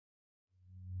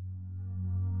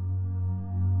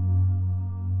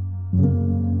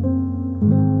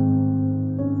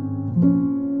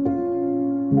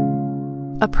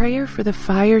A Prayer for the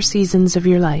Fire Seasons of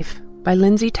Your Life by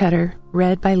Lindsay Tedder,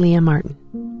 read by Leah Martin.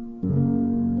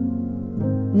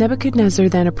 Nebuchadnezzar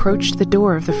then approached the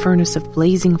door of the furnace of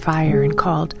blazing fire and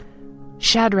called,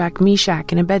 "Shadrach,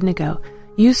 Meshach, and Abednego,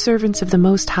 you servants of the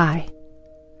Most High,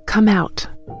 come out."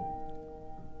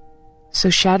 So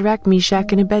Shadrach,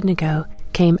 Meshach, and Abednego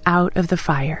came out of the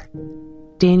fire.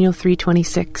 Daniel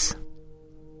 3:26.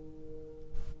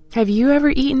 Have you ever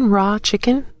eaten raw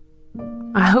chicken?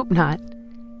 I hope not.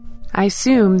 I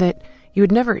assume that you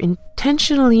would never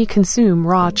intentionally consume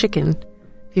raw chicken.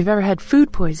 If you've ever had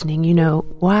food poisoning, you know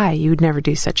why you would never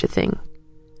do such a thing.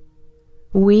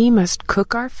 We must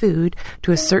cook our food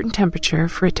to a certain temperature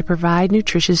for it to provide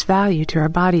nutritious value to our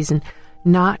bodies and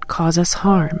not cause us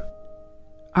harm.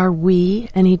 Are we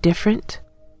any different?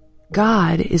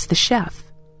 God is the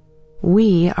chef.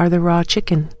 We are the raw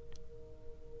chicken.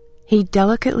 He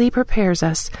delicately prepares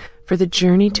us for the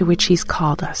journey to which He's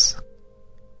called us.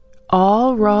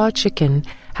 All raw chicken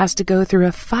has to go through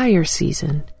a fire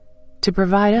season to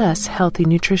provide us healthy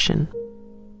nutrition.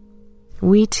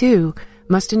 We too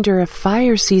must endure a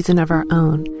fire season of our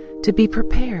own to be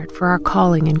prepared for our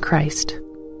calling in Christ.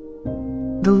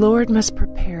 The Lord must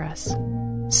prepare us,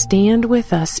 stand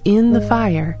with us in the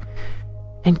fire,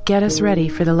 and get us ready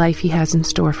for the life He has in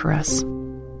store for us.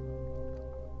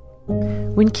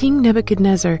 When King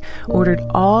Nebuchadnezzar ordered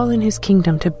all in his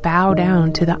kingdom to bow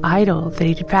down to the idol that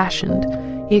he'd fashioned,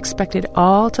 he expected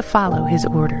all to follow his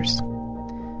orders.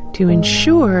 To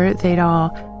ensure they'd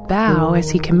all bow as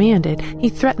he commanded, he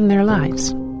threatened their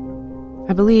lives.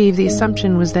 I believe the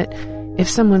assumption was that if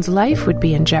someone's life would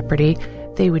be in jeopardy,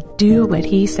 they would do what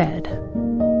he said.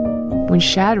 When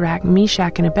Shadrach,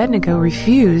 Meshach, and Abednego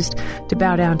refused to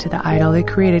bow down to the idol, it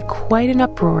created quite an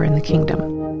uproar in the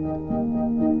kingdom.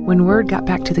 When word got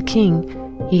back to the king,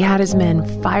 he had his men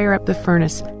fire up the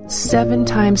furnace 7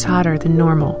 times hotter than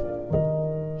normal.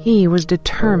 He was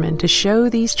determined to show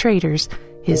these traitors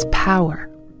his power.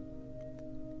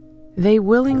 They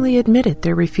willingly admitted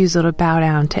their refusal to bow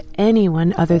down to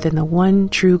anyone other than the one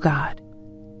true God.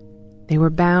 They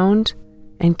were bound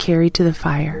and carried to the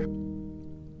fire.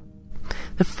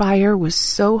 The fire was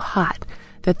so hot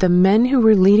that the men who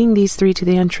were leading these 3 to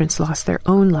the entrance lost their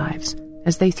own lives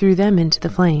as they threw them into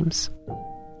the flames.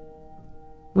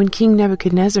 When King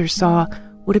Nebuchadnezzar saw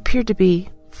what appeared to be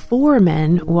 4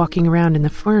 men walking around in the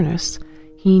furnace,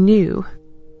 he knew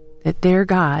that their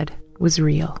God was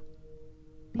real.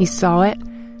 He saw it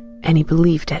and he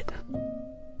believed it.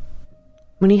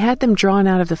 When he had them drawn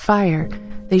out of the fire,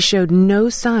 they showed no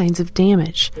signs of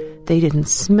damage. They didn't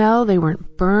smell, they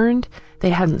weren't burned, they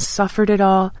hadn't suffered at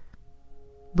all,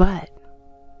 but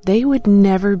they would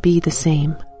never be the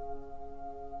same.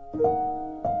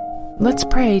 Let's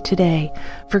pray today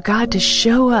for God to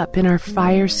show up in our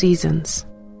fire seasons,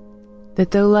 that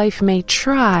though life may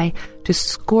try to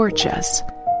scorch us,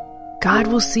 God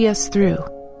will see us through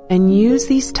and use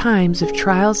these times of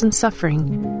trials and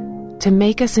suffering to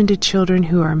make us into children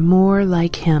who are more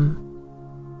like Him.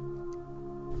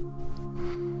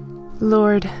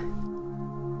 Lord,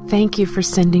 thank you for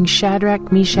sending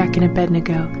Shadrach, Meshach, and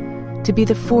Abednego to be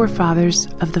the forefathers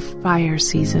of the fire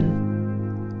season.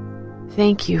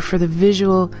 Thank you for the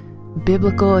visual,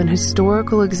 biblical, and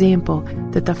historical example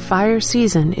that the fire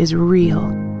season is real.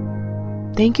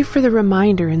 Thank you for the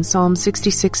reminder in Psalm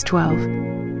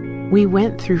 66:12. We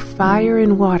went through fire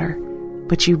and water,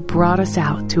 but you brought us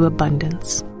out to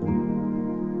abundance.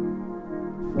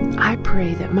 I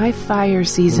pray that my fire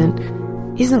season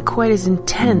isn't quite as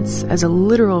intense as a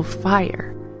literal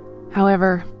fire.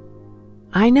 However,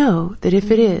 I know that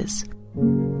if it is,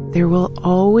 there will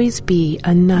always be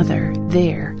another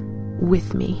there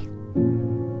with me.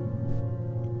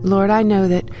 Lord, I know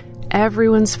that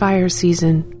everyone's fire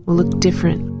season will look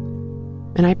different,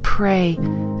 and I pray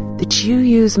that you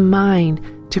use mine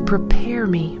to prepare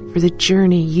me for the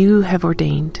journey you have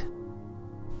ordained.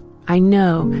 I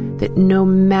know that no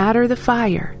matter the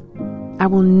fire, I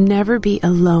will never be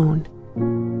alone,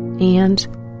 and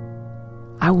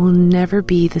I will never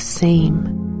be the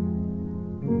same.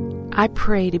 I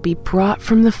pray to be brought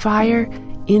from the fire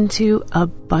into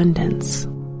abundance.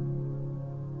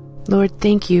 Lord,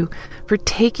 thank you for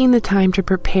taking the time to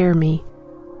prepare me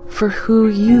for who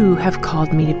you have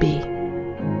called me to be.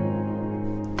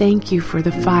 Thank you for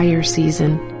the fire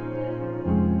season,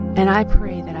 and I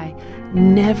pray that I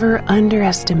never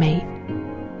underestimate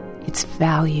its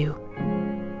value.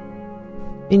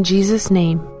 In Jesus'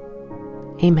 name,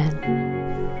 amen.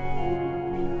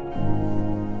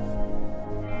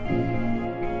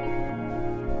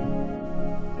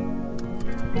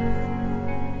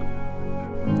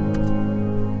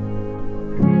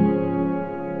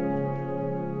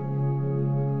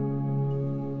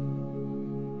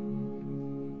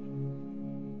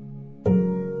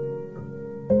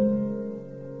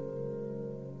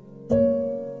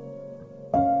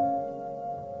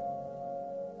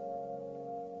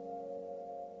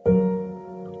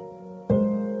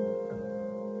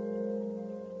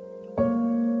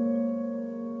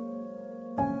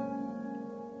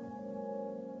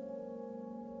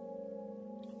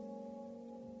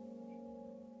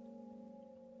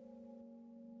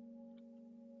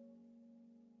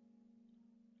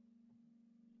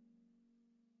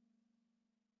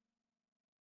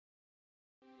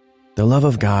 The love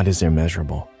of God is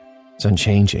immeasurable. It's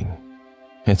unchanging.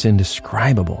 It's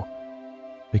indescribable.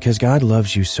 Because God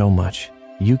loves you so much,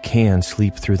 you can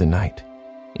sleep through the night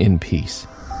in peace.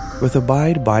 With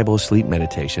Abide Bible Sleep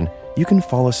Meditation, you can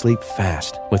fall asleep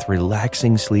fast with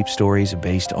relaxing sleep stories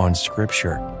based on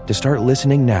Scripture. To start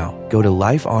listening now, go to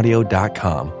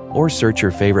lifeaudio.com or search your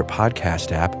favorite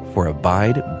podcast app for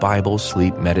Abide Bible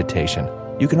Sleep Meditation.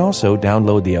 You can also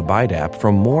download the Abide app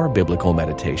for more biblical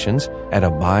meditations at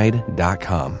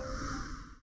abide.com.